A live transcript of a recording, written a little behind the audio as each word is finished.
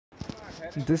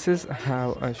This is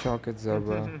how a shock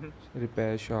absorber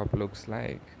repair shop looks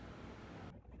like.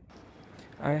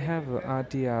 I have a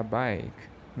RTR bike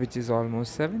which is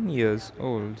almost 7 years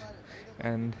old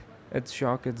and its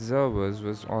shock absorbers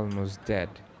was almost dead.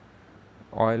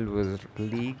 Oil was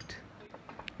leaked.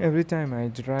 Every time I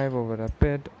drive over a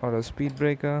pit or a speed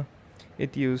breaker,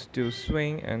 it used to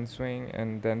swing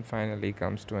and then finally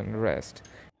comes to an rest.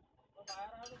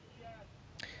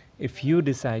 If you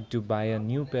decide to buy a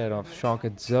new pair of shock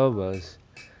absorbers,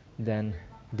 then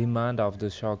demand of the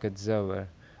shock absorber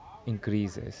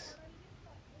increases.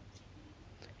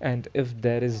 And if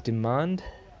there is demand,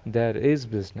 there is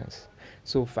business.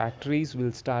 So factories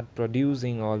will start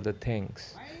producing all the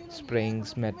things: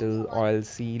 springs, metal, oil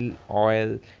seal,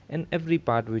 oil, and every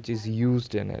part which is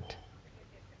used in it.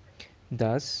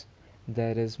 Thus,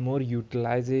 there is more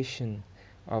utilization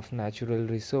of natural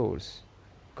resource,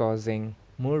 causing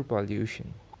more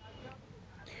pollution.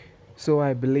 So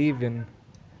I believe in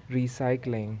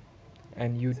recycling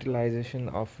and utilization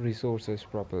of resources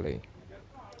properly.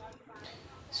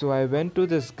 So I went to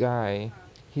this guy.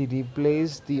 He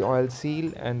replaced the oil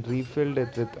seal and refilled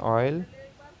it with oil,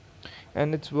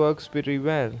 and it works pretty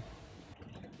well.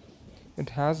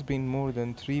 It has been more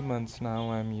than 3 months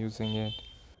now I'm using it.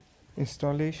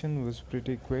 Installation was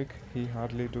pretty quick. He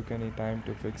hardly took any time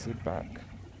to fix it back.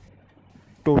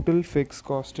 Total fix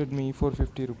costed me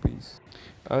 450 rupees.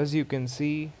 As you can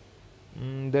see,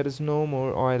 there is no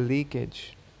more oil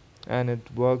leakage and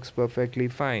it works perfectly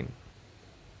fine.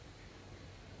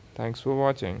 Thanks for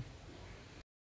watching.